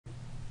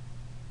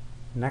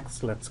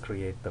Next, let's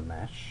create the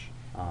mesh.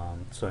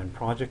 So in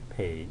project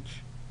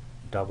page,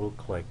 double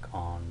click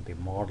on the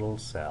model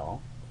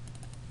cell,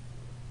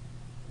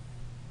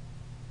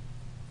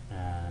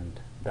 and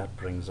that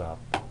brings up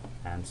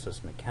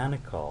ANSYS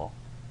mechanical,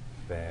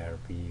 where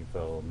we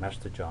will mesh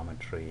the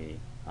geometry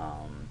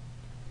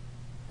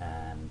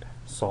and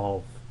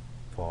solve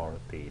for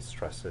the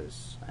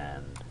stresses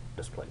and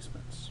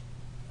displacements.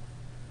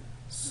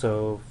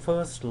 So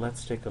first,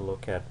 let's take a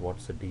look at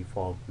what's the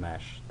default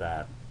mesh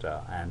that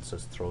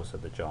ANSYS throws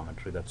at the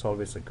geometry. That's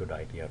always a good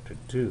idea to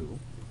do.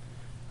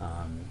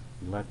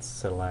 Let's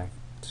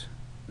select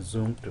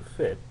zoom to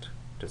fit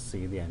to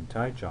see the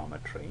entire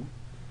geometry.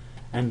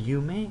 And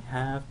you may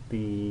have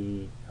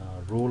the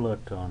ruler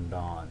turned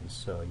on,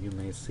 so you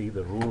may see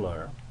the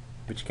ruler,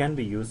 which can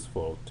be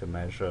useful to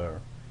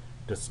measure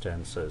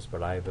distances,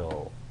 but I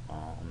will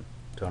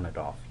turn it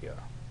off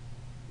here.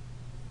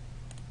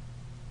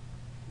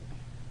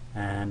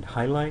 And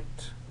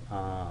highlight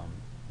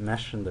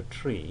mesh in the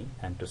tree,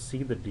 and to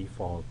see the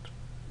default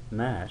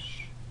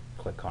mesh,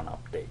 click on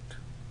update.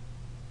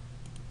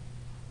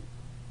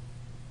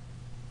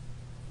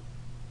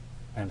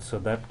 And so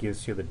that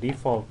gives you the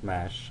default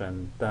mesh,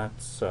 and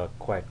that's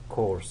quite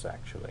coarse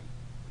actually.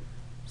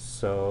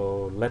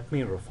 So let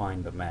me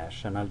refine the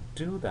mesh, and I'll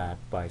do that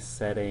by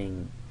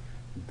setting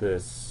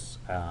this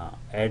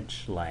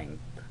edge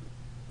length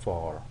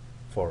for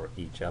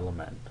each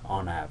element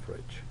on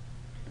average.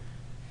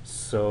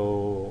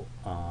 So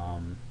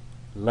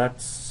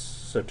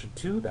so to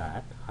do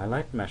that,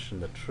 highlight mesh in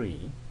the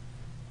tree,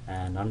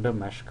 and under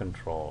mesh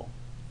control,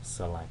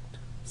 select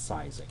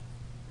sizing.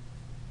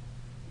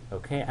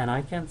 Okay, and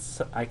I can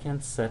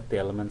set the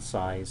element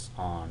size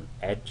on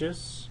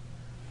edges,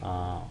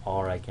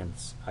 or I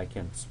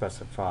can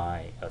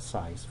specify a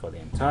size for the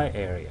entire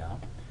area.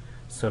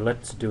 So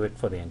let's do it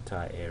for the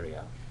entire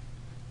area.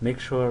 Make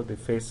sure the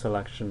face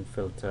selection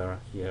filter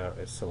here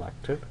is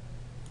selected.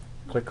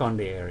 Click on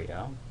the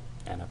area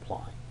and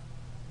apply.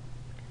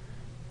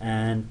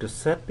 And to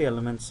set the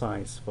element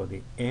size for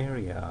the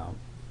area,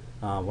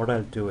 what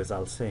I'll do is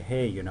I'll say,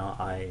 hey, you know,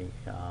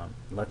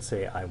 let's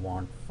say I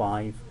want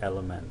 5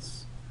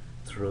 elements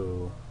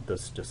through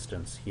this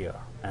distance here,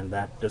 and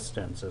that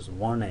distance is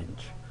 1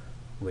 inch,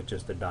 which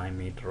is the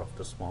diameter of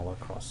the smaller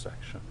cross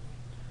section.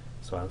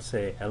 So I'll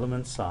say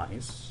element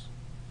size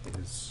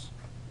is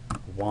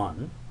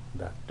 1,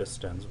 that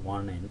distance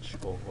 1 inch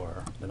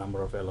over the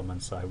number of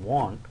elements I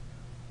want,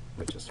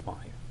 which is 5.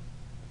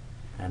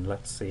 And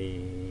let's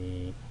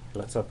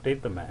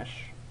update the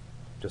mesh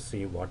to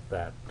see what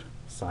that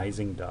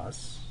sizing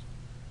does.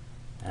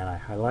 And I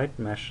highlight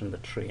mesh in the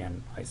tree,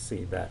 and I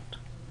see that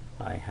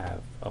I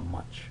have a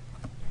much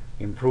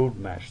improved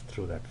mesh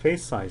through that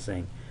face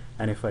sizing.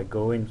 And if I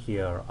go in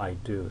here, I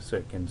do, so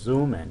I can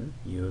zoom in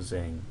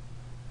using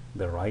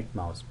the right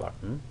mouse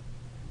button,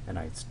 and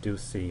I do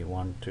see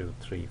 1, 2,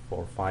 3,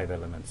 4, 5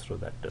 elements through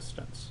that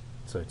distance.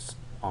 So it's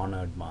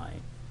honored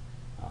my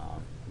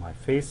my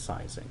face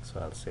sizing. So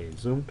I'll say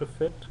zoom to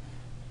fit,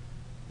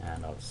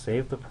 and I'll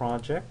save the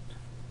project,